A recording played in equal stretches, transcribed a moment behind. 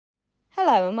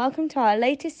Hello and welcome to our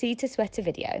latest Seed to Sweater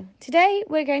video. Today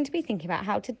we're going to be thinking about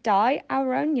how to dye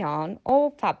our own yarn or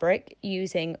fabric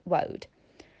using Woad.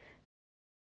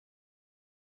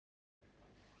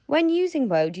 When using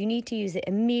Woad, you need to use it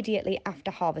immediately after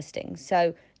harvesting,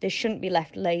 so this shouldn't be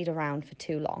left laid around for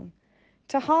too long.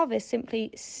 To harvest,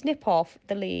 simply snip off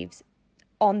the leaves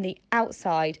on the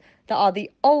outside that are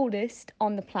the oldest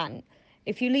on the plant.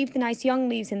 If you leave the nice young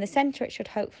leaves in the centre, it should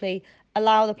hopefully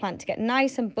allow the plant to get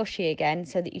nice and bushy again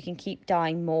so that you can keep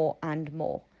dyeing more and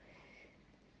more.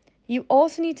 You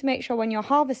also need to make sure when you're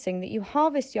harvesting that you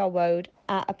harvest your woad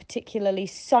at a particularly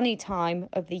sunny time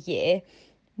of the year,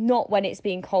 not when it's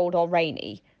being cold or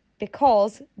rainy,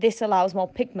 because this allows more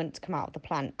pigment to come out of the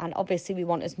plant, and obviously we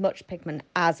want as much pigment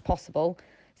as possible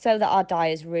so that our dye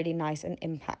is really nice and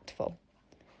impactful.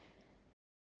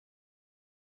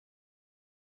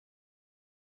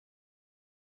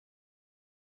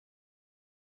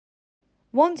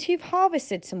 Once you've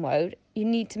harvested some woad, you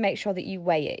need to make sure that you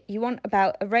weigh it. You want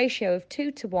about a ratio of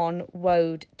 2:1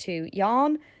 woad to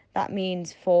yarn. That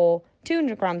means for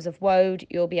 200 grams of woad,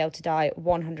 you'll be able to dye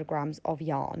 100 grams of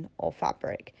yarn or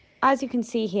fabric. As you can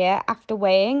see here, after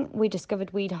weighing, we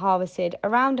discovered we'd harvested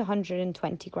around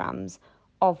 120 grams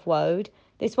of woad.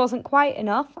 This wasn't quite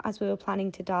enough as we were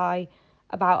planning to dye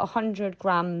about 100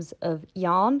 grams of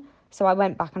yarn. So I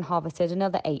went back and harvested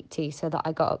another 80 so that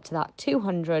I got up to that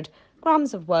 200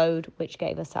 grams of woad, which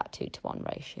gave us that 2:1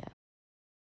 ratio.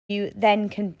 You then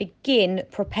can begin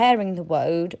preparing the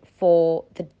woad for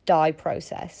the dye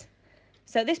process.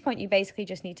 So at this point, you basically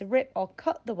just need to rip or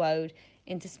cut the woad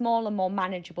into smaller, more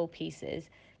manageable pieces.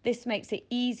 This makes it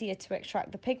easier to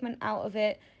extract the pigment out of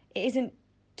it. It isn't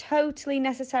totally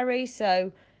necessary,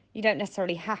 so you don't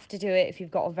necessarily have to do it. If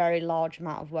you've got a very large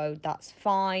amount of woad, that's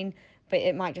fine, but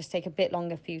it might just take a bit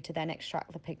longer for you to then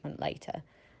extract the pigment later.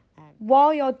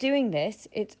 While you're doing this,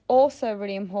 it's also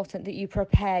really important that you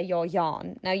prepare your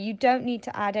yarn. Now, you don't need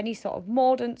to add any sort of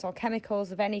mordants or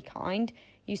chemicals of any kind.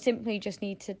 You simply just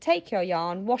need to take your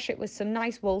yarn, wash it with some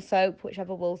nice wool soap,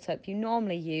 whichever wool soap you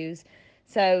normally use,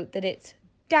 so that it's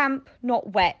damp,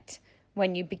 not wet,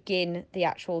 when you begin the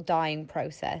actual dyeing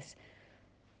process.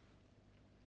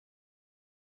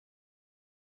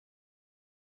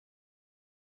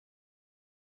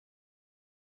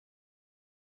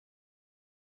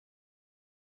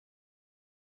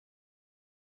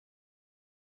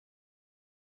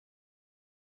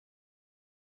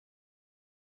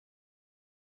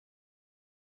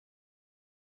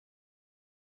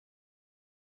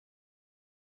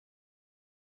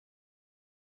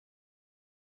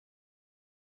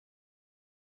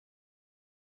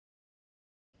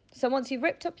 So once you've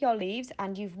ripped up your leaves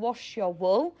and you've washed your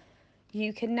wool,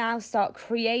 you can now start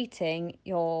creating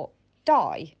your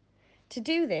dye. To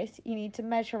do this, you need to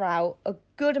measure out a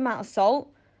good amount of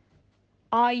salt.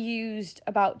 I used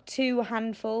about 2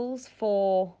 handfuls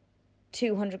for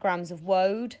 200 grams of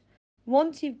woad.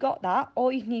 Once you've got that,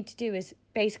 all you need to do is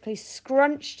basically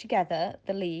scrunch together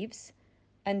the leaves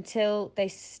until they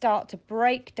start to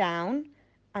break down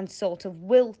and sort of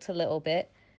wilt a little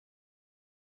bit.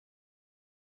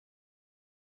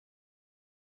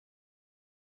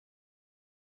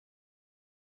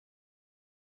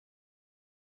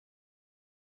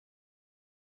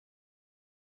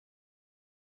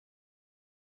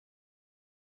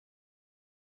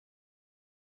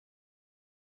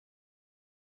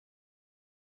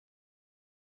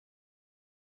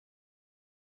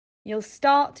 You'll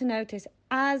start to notice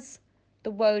as the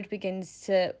woad begins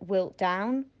to wilt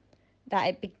down that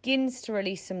it begins to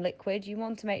release some liquid. You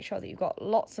want to make sure that you've got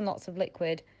lots and lots of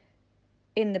liquid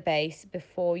in the base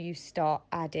before you start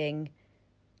adding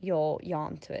your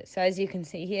yarn to it. So as you can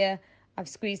see here, I've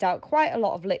squeezed out quite a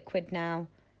lot of liquid now,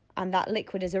 and that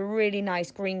liquid is a really nice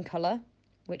green colour,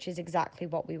 which is exactly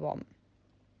what we want.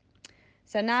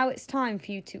 So now it's time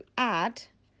for you to add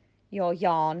your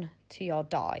yarn to your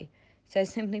dye. So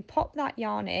simply pop that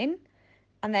yarn in,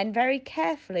 and then very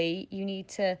carefully you need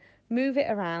to move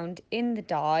it around in the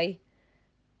dye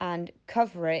and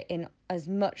cover it in as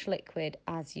much liquid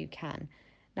as you can.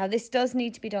 Now this does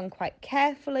need to be done quite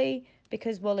carefully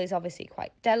because wool is obviously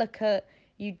quite delicate.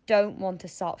 You don't want to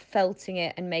start felting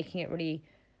it and making it really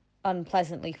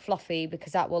unpleasantly fluffy,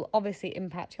 because that will obviously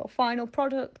impact your final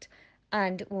product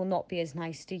and will not be as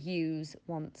nice to use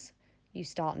once you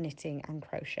start knitting and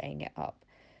crocheting it up.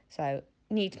 So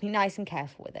you need to be nice and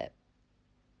careful with it.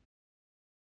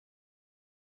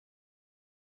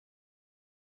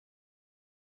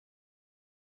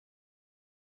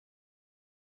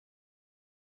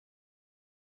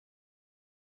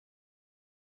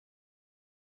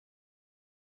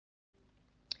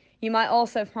 You might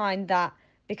also find that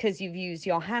because you've used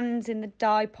your hands in the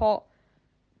dye pot,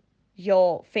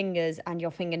 your fingers and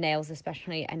your fingernails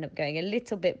especially end up going a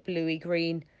little bit bluey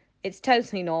green. It's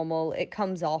totally normal. It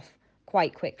comes off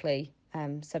quite quickly,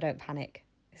 so don't panic.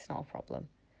 It's not a problem.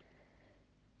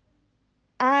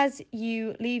 As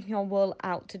you leave your wool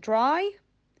out to dry,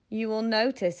 you will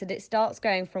notice that it starts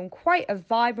going from quite a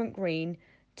vibrant green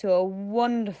to a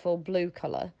wonderful blue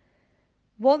colour.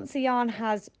 Once the yarn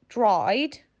has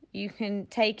dried, you can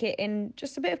take it in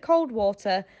just a bit of cold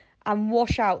water and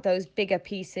wash out those bigger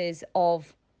pieces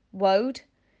of woad.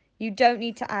 You don't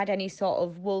need to add any sort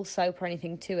of wool soap or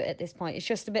anything to it at this point. It's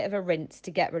just a bit of a rinse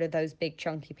to get rid of those big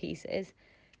chunky pieces.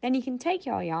 Then you can take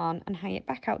your yarn and hang it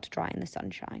back out to dry in the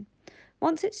sunshine.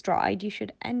 Once it's dried, you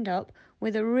should end up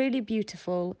with a really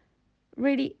beautiful,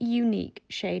 really unique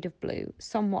shade of blue,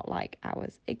 somewhat like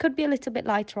ours. It could be a little bit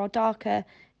lighter or darker,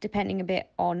 depending a bit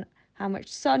on how much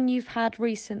sun you've had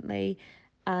recently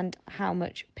and how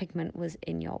much pigment was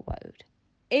in your woad.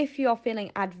 If you're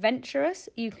feeling adventurous,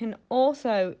 you can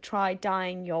also try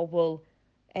dyeing your wool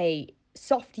a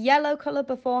soft yellow colour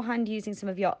beforehand using some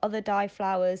of your other dye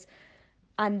flowers,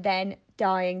 and then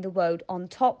dyeing the woad on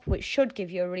top, which should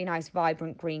give you a really nice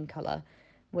vibrant green colour,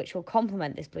 which will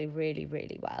complement this blue really,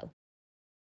 really well.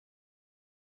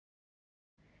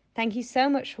 Thank you so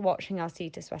much for watching our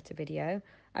Seed to Sweater video.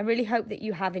 I really hope that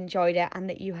you have enjoyed it and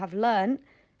that you have learned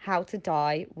how to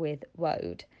dye with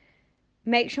woad.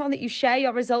 Make sure that you share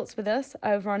your results with us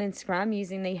over on Instagram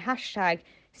using the hashtag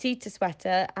Seed to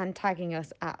Sweater and tagging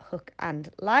us at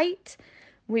Hook&Light.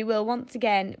 We will once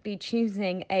again be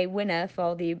choosing a winner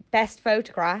for the best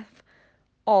photograph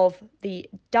of the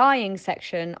dyeing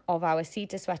section of our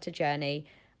Seed to Sweater journey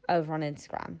over on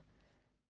Instagram.